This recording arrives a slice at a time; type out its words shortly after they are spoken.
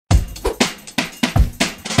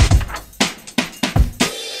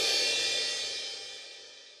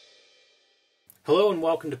Hello and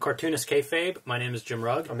welcome to Cartoonist Kayfabe. My name is Jim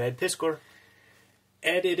Rugg. I'm Ed Piscor.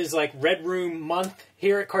 Ed, it is like Red Room month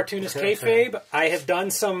here at Cartoonist Kayfabe. I have done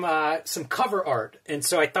some cover art, and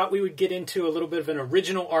so I thought we would get into a little bit of an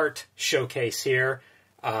original art showcase here.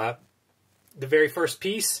 The very first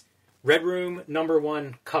piece, Red Room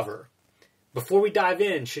 #1 cover. Before we dive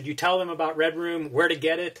in, should you tell them about Red Room, where to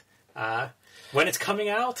get it, when it's coming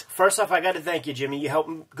out? First off, I got to thank you, Jimmy. You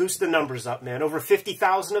helped goose the numbers up, man. Over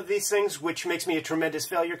 50,000 of these things, which makes me a tremendous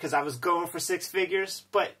failure because I was going for 6 figures,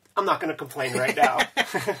 but I'm not going to complain right now.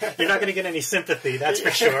 You're not going to get any sympathy, that's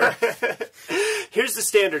for sure. Here's the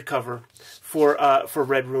standard cover for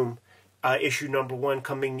Red Room, issue #1,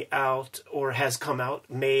 coming out, or has come out,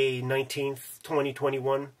 May 19th,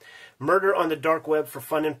 2021. Murder on the dark web for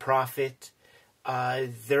fun and profit.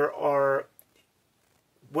 There are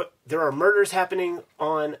murders happening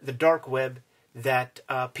on the dark web that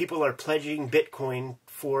people are pledging Bitcoin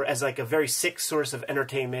for as like a very sick source of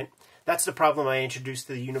entertainment. That's the problem I introduced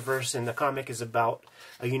to the universe, and the comic is about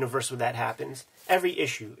a universe where that happens. Every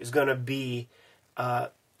issue is going to be a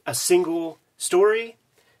single story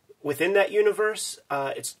within that universe.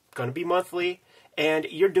 It's going to be monthly, and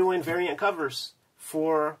you're doing variant covers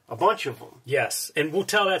for a bunch of them. Yes, and we'll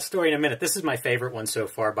tell that story in a minute. This is my favorite one so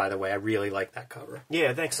far, by the way. I really like that cover.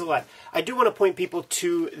 Yeah, thanks a lot. I do want to point people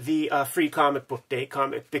to the free comic book day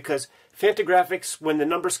comic, because Fantagraphics, when the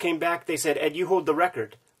numbers came back, they said, Ed, you hold the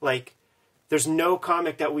record. Like, there's no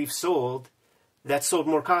comic that we've sold that sold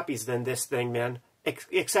more copies than this thing, man.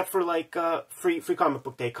 Except for, like, free comic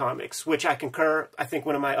book day comics, which I concur. I think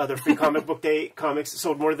one of my other free comic book day comics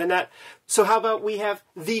sold more than that. So how about we have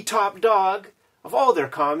the top dog of all their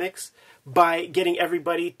comics by getting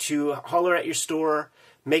everybody to holler at your store,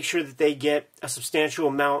 make sure that they get a substantial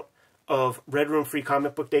amount of Red Room Free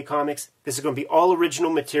Comic Book Day comics. This is going to be all original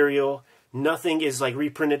material. Nothing is like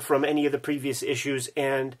reprinted from any of the previous issues,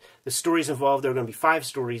 and the stories involved, there are going to be 5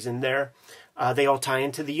 stories in there. They all tie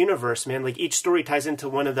into the universe, man. Like, each story ties into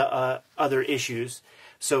one of the other issues.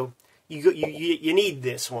 So you need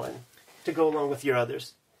this one to go along with your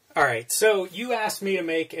others. All right, so you asked me to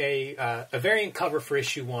make a variant cover for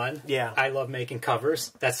issue 1. Yeah. I love making covers.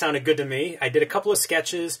 That sounded good to me. I did a couple of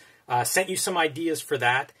sketches, sent you some ideas for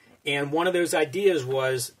that, and one of those ideas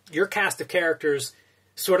was your cast of characters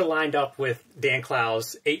sort of lined up with Dan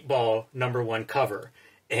Clow's 8-Ball #1 cover.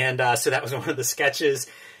 And so that was one of the sketches.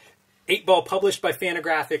 8-Ball, published by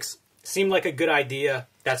Fantagraphics, seemed like a good idea.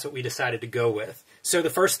 That's what we decided to go with. So the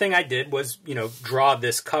first thing I did was, draw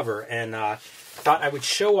this cover, and thought I would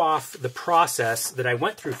show off the process that I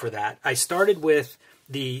went through for that. I started with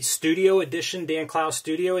the studio edition, Dan Clow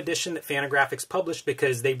studio edition that Fantagraphics published,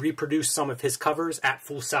 because they reproduced some of his covers at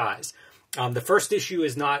full size. The first issue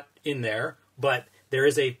is not in there, but there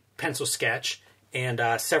is a pencil sketch, and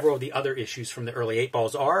several of the other issues from the early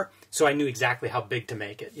 8-Balls are, so I knew exactly how big to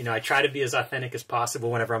make it. I try to be as authentic as possible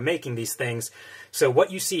whenever I'm making these things. So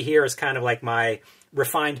what you see here is kind of like my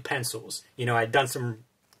refined pencils. I'd done some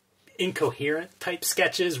incoherent type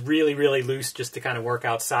sketches, really, really loose, just to kind of work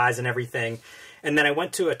out size and everything. And then I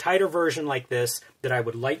went to a tighter version like this that I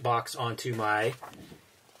would lightbox onto my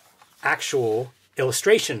actual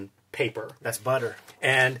illustration paper. That's butter.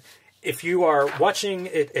 And if you are watching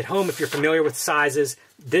it at home, if you're familiar with sizes,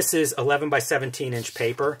 this is 11 by 17 inch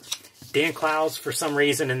paper. Dan Clow's, for some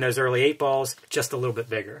reason, in those early 8-Balls, just a little bit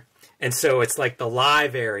bigger. And so it's like the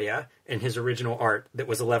live area in his original art that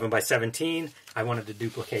was 11 by 17. I wanted to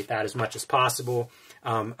duplicate that as much as possible.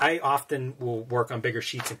 I often will work on bigger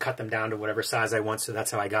sheets and cut them down to whatever size I want, so that's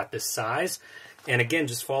how I got this size. And again,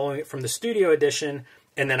 just following it from the studio edition,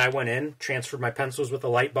 and then I went in, transferred my pencils with a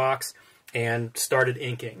light box, and started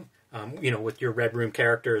inking, with your Red Room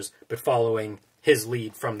characters, but following his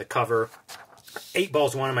lead from the cover. 8-Ball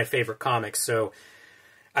is one of my favorite comics, so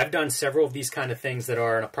I've done several of these kind of things that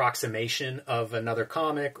are an approximation of another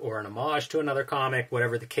comic or an homage to another comic,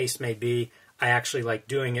 whatever the case may be. I actually like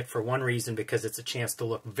doing it for one reason, because it's a chance to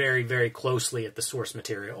look very, very closely at the source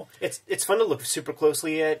material. It's fun to look super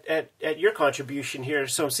closely at your contribution here.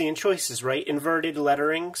 So I'm seeing choices, right? Inverted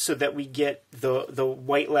lettering, so that we get the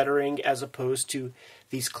white lettering as opposed to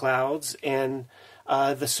these clouds, and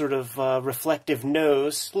the sort of reflective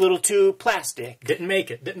nose, a little too plastic. Didn't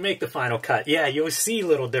make it. Didn't make the final cut. Yeah, you'll see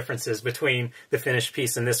little differences between the finished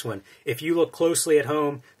piece and this one. If you look closely at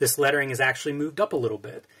home, this lettering is actually moved up a little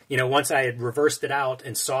bit. Once I had reversed it out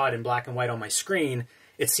and saw it in black and white on my screen,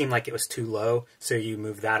 it seemed like it was too low, so you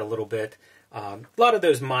move that a little bit. A lot of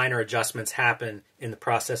those minor adjustments happen in the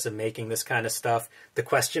process of making this kind of stuff. The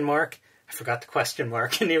question mark, I forgot the question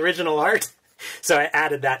mark in the original art. So I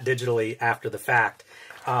added that digitally after the fact.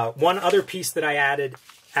 One other piece that I added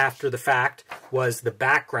after the fact was the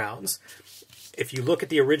backgrounds. If you look at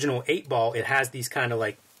the original 8-ball, it has these kind of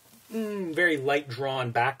like very light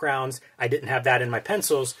drawn backgrounds. I didn't have that in my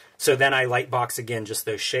pencils, so then I light box again just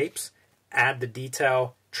those shapes, add the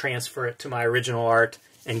detail, transfer it to my original art,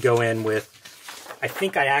 and go in with, I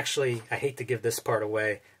think I hate to give this part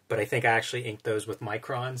away, but I think I actually inked those with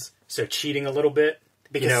microns, so cheating a little bit.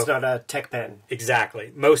 Because it's not a tech pen.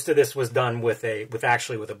 Exactly. Most of this was done with a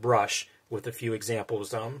brush, with a few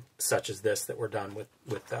examples, such as this, that were done with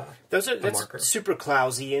that's marker. Super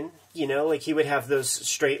Clausian, you know, like he would have those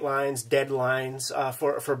straight lines, dead lines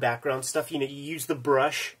for background stuff. You know, you use the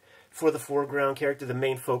brush for the foreground character, the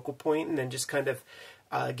main focal point, and then just kind of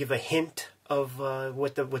give a hint of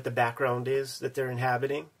what the background is that they're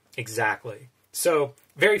inhabiting. Exactly. So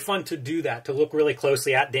very fun to do that, to look really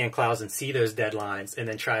closely at Dan Clowes and see those dead lines, and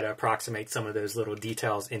then try to approximate some of those little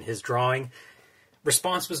details in his drawing.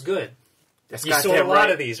 Response was good. You sold a lot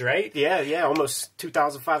of these, right? Yeah, almost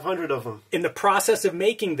 2,500 of them. In the process of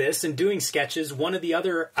making this and doing sketches, one of the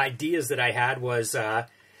other ideas that I had was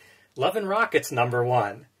Love and Rockets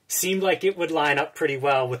 #1. Seemed like it would line up pretty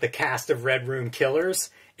well with the cast of Red Room Killers,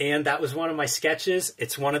 and that was one of my sketches.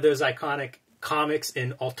 It's one of those iconic comics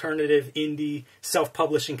in alternative, indie,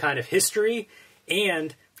 self-publishing kind of history,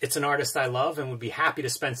 and it's an artist I love and would be happy to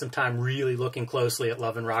spend some time really looking closely at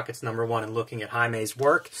Love and Rockets #1 and looking at Jaime's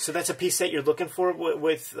work. So that's a piece that you're looking for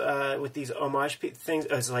with these homage things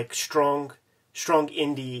as like strong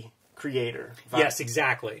indie creator vibe. Yes,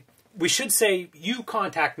 exactly. We should say you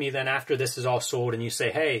contact me then after this is all sold and you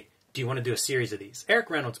say, hey, do you want to do a series of these? Eric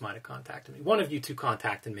Reynolds might have contacted me. One of you two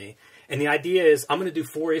contacted me. And the idea is I'm going to do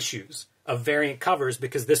 4 issues of variant covers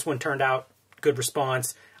because this one turned out good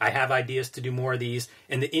response. I have ideas to do more of these.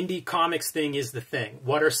 And the indie comics thing is the thing.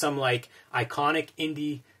 What are some like iconic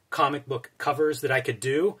indie comic book covers that I could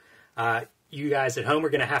do? You guys at home are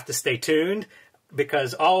going to have to stay tuned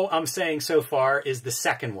because all I'm saying so far is the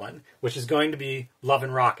second one, which is going to be Love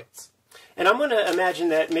and Rockets. And I'm going to imagine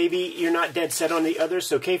that maybe you're not dead set on the others,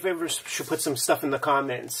 so Kayfabers should put some stuff in the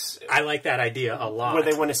comments. I like that idea a lot. Where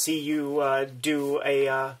they want to see you do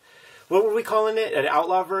a... what were we calling it? An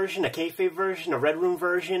outlaw version, a kayfabe version, a Red Room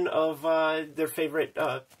version of their favorite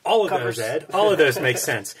all of covers. Those, Ed. All of those make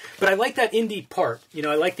sense. But I like that indie part. You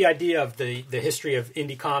know, I like the idea of the history of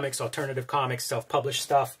indie comics, alternative comics, self-published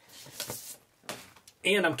stuff.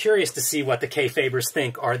 And I'm curious to see what the Kayfabers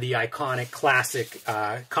think are the iconic, classic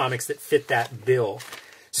comics that fit that bill.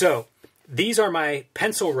 So these are my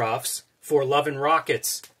pencil roughs for Love and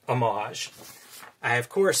Rockets homage. I, of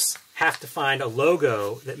course, have to find a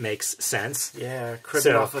logo that makes sense. Yeah,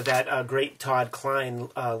 cribbing off of that great Todd Klein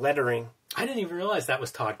lettering. I didn't even realize that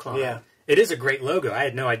was Todd Klein. Yeah. It is a great logo. I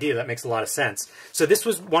had no idea. That makes a lot of sense. So this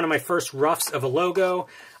was one of my first roughs of a logo.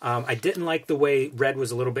 I didn't like the way red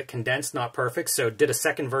was a little bit condensed, not perfect, so did a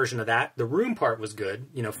second version of that. The room part was good.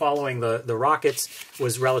 You know, following the rockets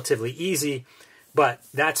was relatively easy, but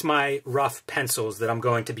that's my rough pencils that I'm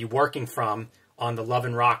going to be working from on the Love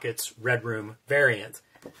and Rockets Red Room variant.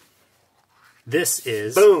 This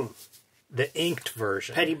is boom, the inked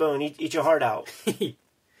version. Pettibone, eat your heart out.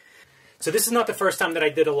 So this is not the first time that I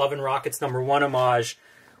did a Love and Rockets #1 homage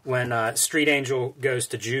when Street Angel goes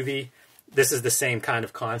to juvie. This is the same kind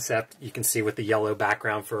of concept. You can see with the yellow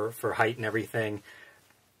background for height and everything.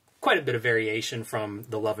 Quite a bit of variation from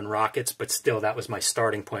the Love and Rockets, but still that was my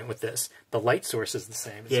starting point with this. The light source is the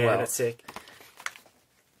same as well. Yeah, that's sick.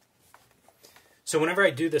 So whenever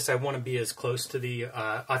I do this, I want to be as close to the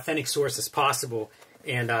authentic source as possible.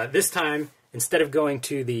 And this time, instead of going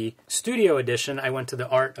to the studio edition, I went to the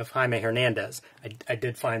art of Jaime Hernandez. I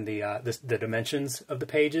did find the dimensions of the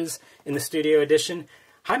pages in the studio edition.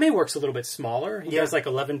 Jaime works a little bit smaller. He does like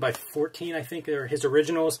 11 by 14, I think, are his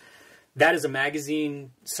originals. That is a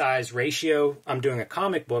magazine size ratio. I'm doing a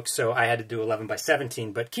comic book, so I had to do 11 by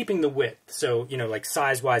 17, but keeping the width. So, you know, like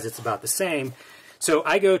size-wise, it's about the same. So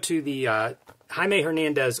I go to the Jaime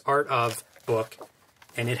Hernandez Art of book,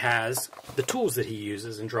 and it has the tools that he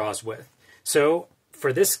uses and draws with. So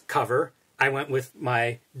for this cover, I went with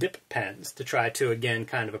my dip pens to try to, again,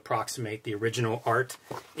 kind of approximate the original art.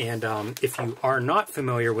 And if you are not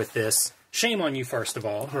familiar with this, shame on you, first of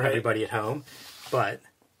all, everybody at home. But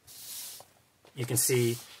you can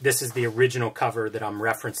see this is the original cover that I'm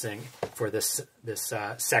referencing for this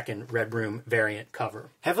second Red Room variant cover.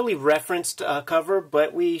 Heavily referenced cover,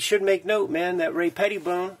 but we should make note, man, that Ray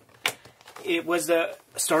Pettibone, it was the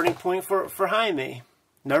starting point for Jaime.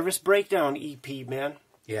 Nervous Breakdown EP, man.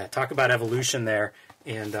 Yeah, talk about evolution there.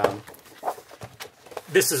 And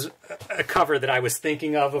this is a cover that I was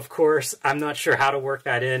thinking of course. I'm not sure how to work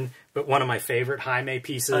that in, but one of my favorite Jaime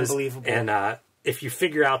pieces. Unbelievable. And if you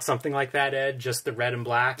figure out something like that, Ed, just the red and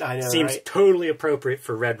black, I know, seems right? totally appropriate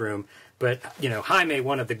for Red Room. But, you know, Jaime,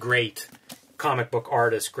 one of the great comic book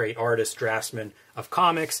artists, great artist, draftsman of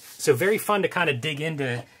comics. So very fun to kind of dig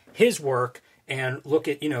into his work and look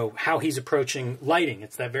at, you know, how he's approaching lighting.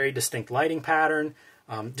 It's that very distinct lighting pattern.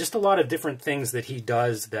 Just a lot of different things that he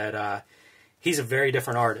does that he's a very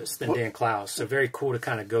different artist than Dan Clowes. So very cool to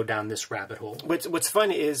kind of go down this rabbit hole. What's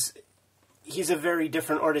fun is he's a very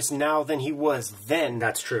different artist now than he was then.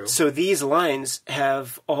 That's true. So these lines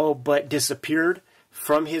have all but disappeared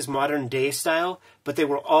from his modern day style, but they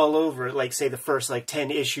were all over, like, say, the first, like, 10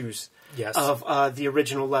 issues of the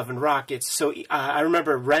original Love and Rockets. So I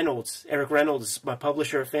remember Eric Reynolds, my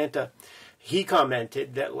publisher at Fanta, he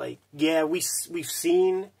commented that, like, yeah, we've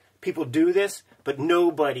seen people do this, but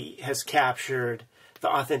nobody has captured the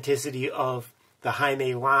authenticity of the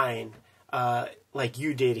Jaime line like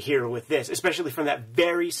you did here with this, especially from that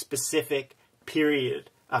very specific period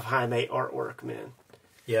of Jaime artwork, man.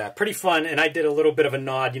 Yeah, pretty fun. And I did a little bit of a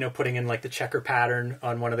nod, you know, putting in like the checker pattern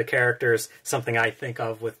on one of the characters, something I think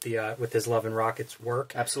of with the with his Love and Rockets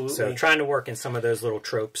work. Absolutely. So trying to work in some of those little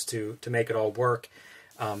tropes to make it all work.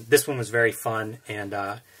 This one was very fun, and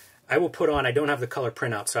I will put on, I don't have the color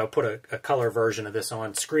printout, so I'll put a color version of this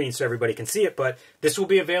on screen so everybody can see it, but this will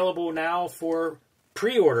be available now for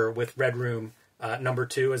pre-order with Red Room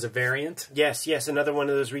 #2 as a variant. Yes, another one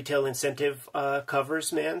of those retail incentive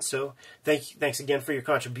covers, man. So thanks again for your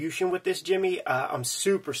contribution with this, Jimmy. I'm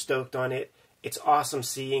super stoked on it. It's awesome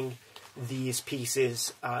seeing these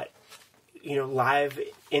pieces, you know, live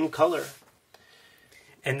in color.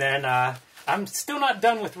 And then I'm still not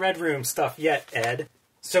done with Red Room stuff yet, Ed.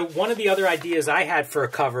 So one of the other ideas I had for a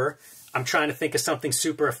cover, I'm trying to think of something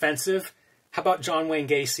super offensive. How about John Wayne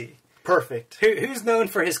Gacy? Perfect. Who's known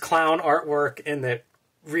for his clown artwork, and that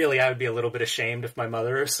really I would be a little bit ashamed if my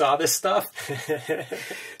mother saw this stuff.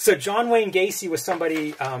 So John Wayne Gacy was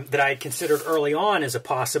somebody that I had considered early on as a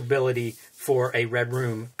possibility for a Red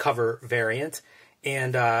Room cover variant,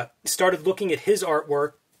 and started looking at his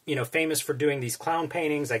artwork, you know, famous for doing these clown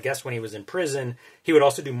paintings. I guess when he was in prison, he would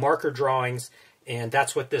also do marker drawings, and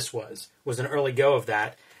that's what this was an early go of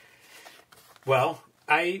that. Well,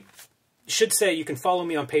 I should say you can follow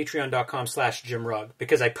me on patreon.com/JimRugg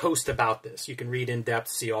because I post about this. You can read in depth,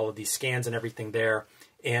 see all of these scans and everything there.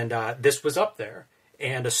 And this was up there.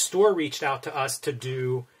 And a store reached out to us to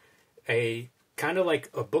do a kind of like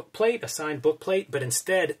a book plate, a signed book plate, but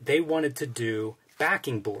instead they wanted to do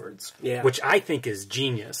backing boards, which I think is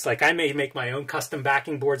genius. Like, I may make my own custom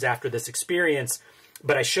backing boards after this experience,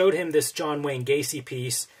 but I showed him this John Wayne Gacy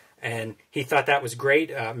piece, and he thought that was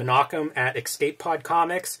great. Menachem at Escape Pod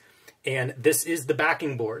Comics. And this is the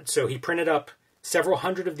backing board. So he printed up several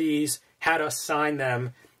hundred of these, had us sign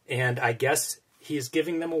them, and I guess he's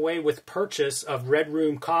giving them away with purchase of Red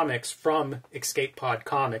Room comics from Escape Pod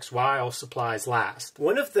Comics while supplies last.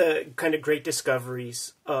 One of the kind of great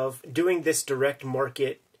discoveries of doing this direct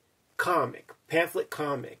market comic, pamphlet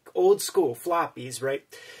comic, old school floppies, right,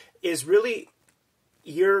 is really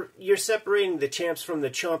you're separating the champs from the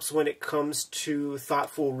chumps when it comes to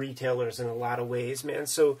thoughtful retailers in a lot of ways, man.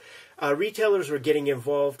 So retailers were getting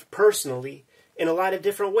involved personally in a lot of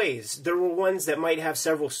different ways. There were ones that might have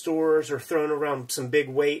several stores or thrown around some big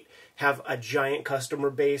weight, have a giant customer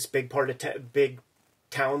base, big part of big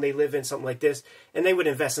town they live in, something like this, and they would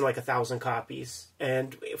invest in like 1,000 copies.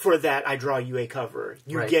 And for that, I draw you a cover.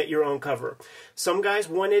 You get your own cover. Some guys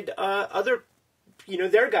wanted other, you know,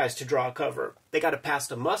 their guys to draw a cover. They got to pass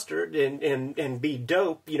the mustard and be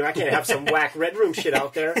dope. You know, I can't have some whack Red Room shit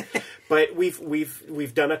out there. But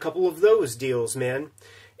we've done a couple of those deals, man.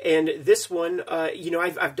 And this one, you know,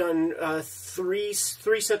 I've done three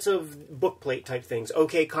sets of book plate type things.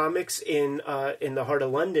 OK Comics in the heart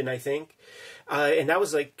of London, I think. And that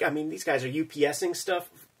was like, I mean, these guys are UPSing stuff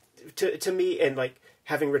to me, and like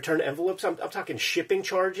having return envelopes. I'm talking shipping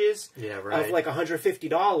charges of like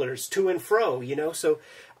 $150 to and fro, you know. So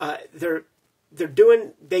they're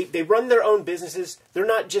doing, they run their own businesses. They're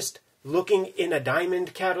not just looking in a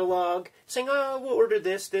diamond catalog saying, oh, we'll order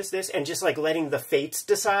this, and just like letting the fates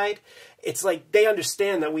decide. It's like they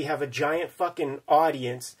understand that we have a giant fucking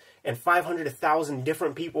audience and 500,000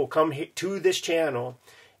 different people come to this channel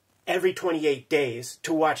every 28 days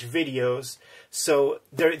to watch videos. So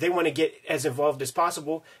they want to get as involved as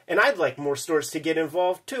possible. And I'd like more stores to get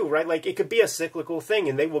involved too, right? Like, it could be a cyclical thing,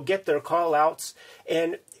 and they will get their call outs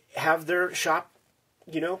and have their shop,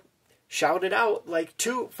 you know, shout it out like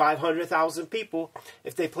to 500,000 people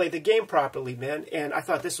if they play the game properly, man. And I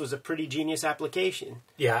thought this was a pretty genius application.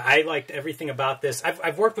 Yeah, I liked everything about this.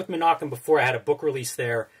 I've worked with Menachem before. I had a book release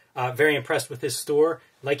there. Very impressed with his store.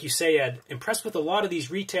 like you say, Ed, impressed with a lot of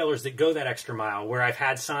these retailers that go that extra mile, where I've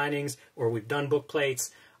had signings or we've done book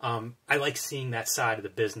plates. I like seeing that side of the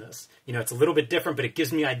business. You know, it's a little bit different, but it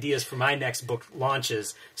gives me ideas for my next book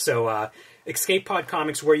launches. So Escape Pod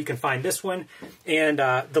Comics, where you can find this one. And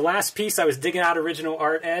the last piece, I was digging out original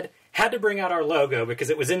art, Ed. Had to bring out our logo because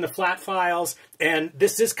it was in the flat files. And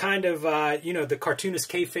this is kind of, you know, the Cartoonist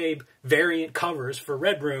Kayfabe variant covers for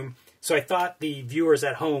Red Room. So I thought the viewers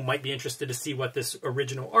at home might be interested to see what this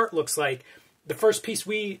original art looks like. The first piece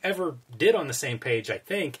we ever did on the same page, I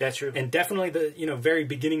think. That's true. And definitely the, you know, very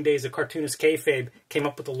beginning days of Cartoonist Kayfabe came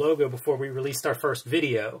up with the logo before we released our first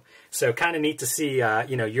video. So kind of neat to see,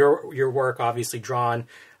 you know, your work obviously drawn,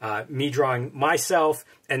 me drawing myself,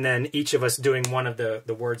 and then each of us doing one of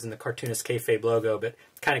the words in the Cartoonist Kayfabe logo. But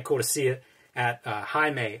kind of cool to see it at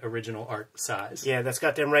Jaime original art size. Yeah, that's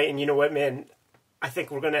got them right. And you know what, man? I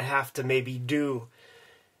think we're going to have to maybe do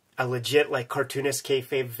a legit, like, Cartoonist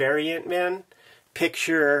Kayfabe variant, man.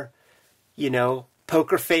 Picture, you know,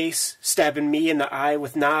 Poker Face stabbing me in the eye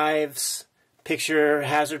with knives. Picture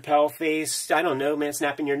Hazard Pal Face, I don't know, man,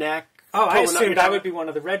 snapping your neck. Oh, I assumed I would be one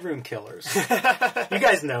of the Red Room killers. You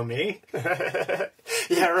guys know me.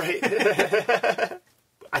 Yeah, right.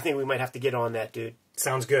 I think we might have to get on that, dude.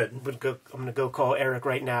 Sounds good. I'm going to go call Eric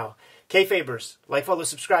right now. Kayfabers, like, follow,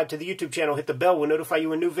 subscribe to the YouTube channel. Hit the bell. We'll notify you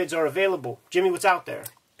when new vids are available. Jimmy, what's out there?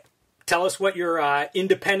 Tell us what your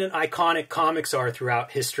independent, iconic comics are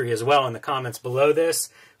throughout history as well in the comments below this.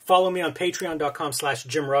 Follow me on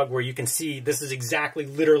patreon.com/JimRugg, where you can see this is exactly,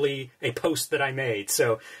 literally a post that I made.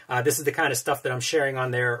 So this is the kind of stuff that I'm sharing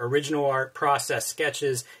on there. Original art, process,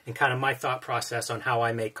 sketches, and kind of my thought process on how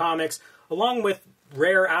I make comics, along with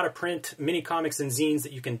rare out-of-print mini comics and zines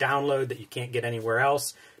that you can download that you can't get anywhere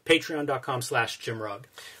else. Patreon.com/JimRugg.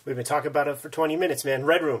 We've been talking about it for 20 minutes, man.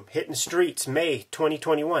 Red Room, hitting streets, May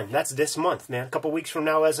 2021. That's this month, man. A couple weeks from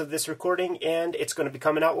now as of this recording, and it's going to be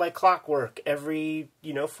coming out like clockwork every,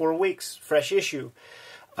 4 weeks. Fresh issue.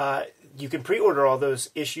 You can pre-order all those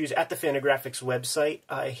issues at the Fantagraphics website.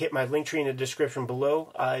 Hit my link tree in the description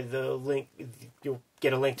below. The link, you'll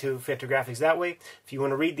get a link to Fantagraphics that way. If you want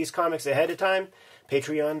to read these comics ahead of time,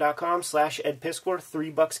 Patreon.com/EdPiskor.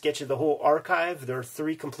 $3 gets you the whole archive. There are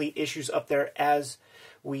 3 complete issues up there as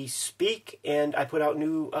we speak, and I put out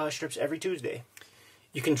new strips every Tuesday.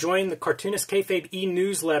 You can join the Cartoonist Kayfabe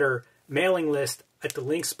e-newsletter mailing list at the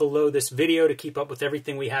links below this video to keep up with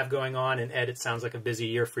everything we have going on. And Ed, it sounds like a busy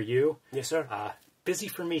year for you. Yes, sir. Busy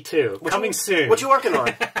for me too. Coming soon. What you working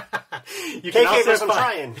on? You can I'm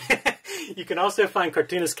trying. You can also find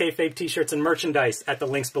Cartoonist Kayfabe t-shirts and merchandise at the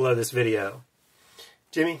links below this video.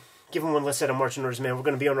 Jimmy, give them one list set of marching orders, man. We're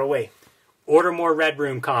going to be on our way. Order more Red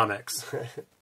Room comics.